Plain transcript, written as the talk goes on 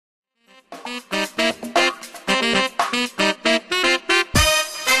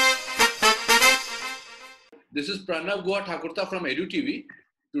This is Pranav Goa Thakurta from EduTV.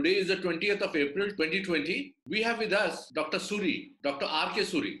 Today is the 20th of April 2020. We have with us Dr. Suri, Dr. R.K.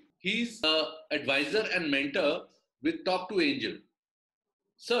 Suri. He's an advisor and mentor with Talk to Angel.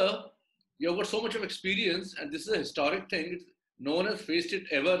 Sir, you have got so much of experience, and this is a historic thing. No one has faced it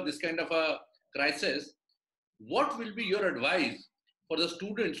ever, this kind of a crisis. What will be your advice for the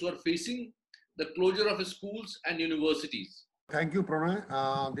students who are facing the closure of schools and universities? Thank you,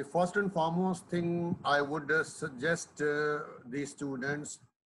 Pranay. The first and foremost thing I would suggest the students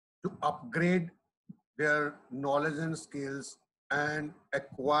to upgrade their knowledge and skills and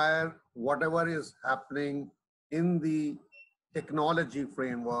acquire whatever is happening in the technology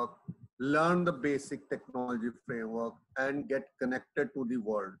framework, learn the basic technology framework, and get connected to the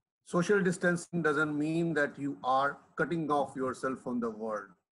world. Social distancing doesn't mean that you are cutting off yourself from the world.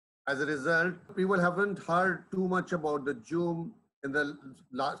 As a result, people haven't heard too much about the Zoom in the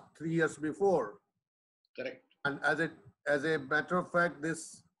last 3 years before. Correct. And as a matter of fact,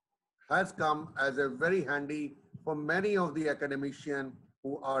 this has come as a very handy for many of the academicians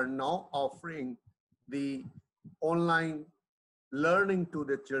who are now offering the online learning to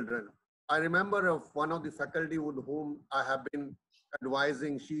the children. I remember of one of the faculty with whom I have been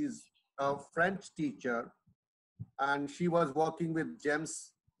advising. She's a French teacher, and she was working with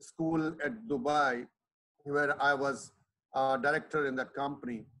GEMS school at Dubai, where I was director in that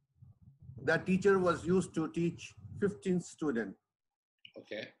company. That teacher was used to teach 15 students.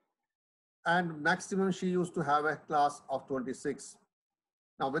 Okay. And maximum she used to have a class of 26.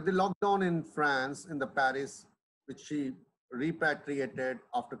 Now with the lockdown in France, in the Paris, which she repatriated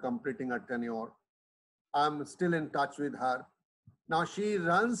after completing her tenure, I'm still in touch with her. Now she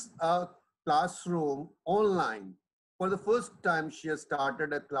runs a classroom online. For the first time, she has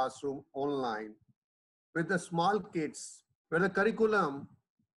started a classroom online with the small kids, where the curriculum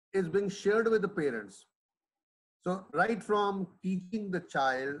is being shared with the parents. So right from teaching the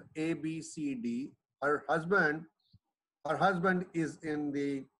child A, B, C, D, her husband is in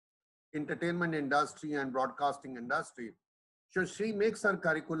the entertainment industry and broadcasting industry. So she makes her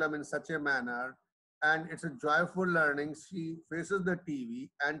curriculum in such a manner, and it's a joyful learning. She faces the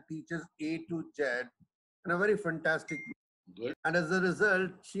TV and teaches A to Z in a very fantastic way. Good. And as a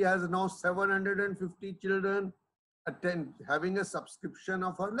result, she has now 750 children having a subscription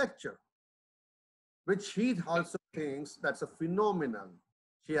of her lecture, which he also thinks that's a phenomenal.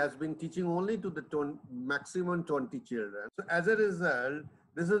 She has been teaching only to the maximum 20 children. So as a result,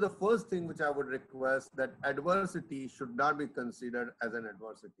 this is the first thing which I would request, that adversity should not be considered as an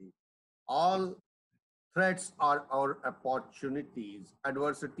adversity. All threats are our opportunities.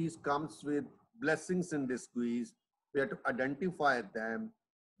 Adversities comes with blessings in disguise. We have to identify them.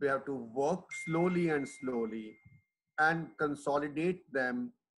 We have to work slowly and consolidate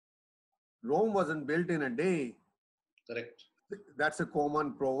them. Rome wasn't built in a day. Correct. That's a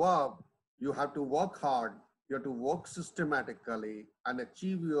common proverb. You have to work hard. You have to work systematically and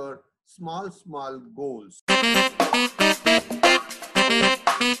achieve your small goals.